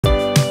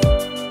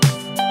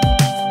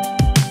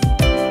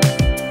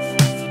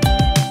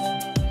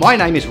My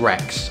name is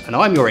Rex and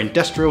I'm your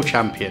industrial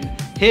champion,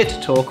 here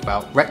to talk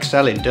about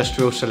Rexel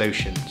Industrial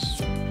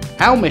Solutions.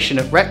 Our mission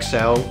at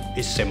Rexel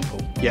is simple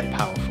yet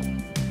powerful: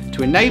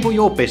 to enable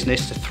your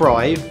business to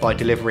thrive by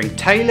delivering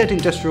tailored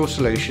industrial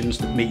solutions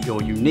that meet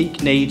your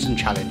unique needs and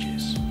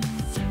challenges.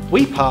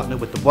 We partner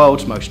with the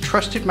world's most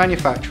trusted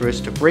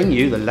manufacturers to bring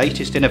you the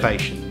latest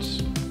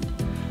innovations.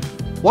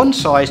 One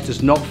size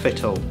does not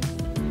fit all.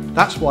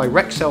 That's why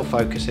Rexel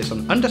focuses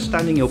on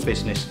understanding your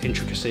business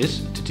intricacies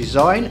to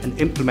design and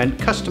implement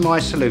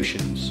customised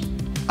solutions.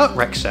 At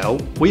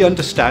Rexel, we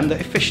understand that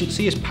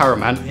efficiency is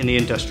paramount in the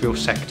industrial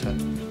sector,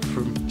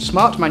 from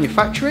smart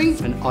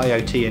manufacturing and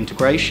IoT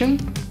integration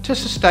to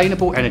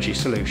sustainable energy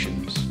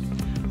solutions.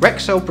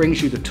 Rexel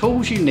brings you the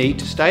tools you need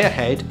to stay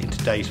ahead in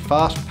today's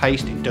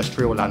fast-paced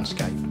industrial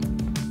landscape.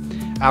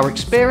 Our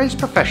experienced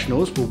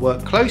professionals will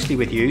work closely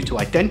with you to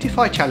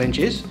identify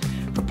challenges,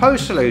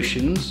 propose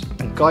solutions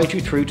and guide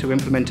you through to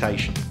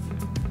implementation.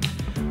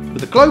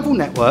 With a global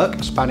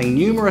network spanning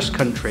numerous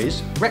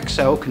countries,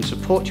 Rexel can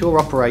support your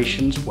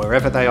operations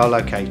wherever they are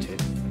located.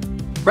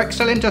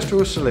 Rexel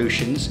Industrial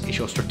Solutions is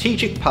your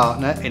strategic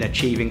partner in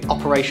achieving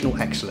operational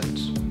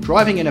excellence,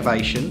 driving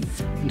innovation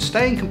and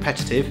staying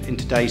competitive in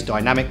today's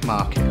dynamic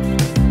market.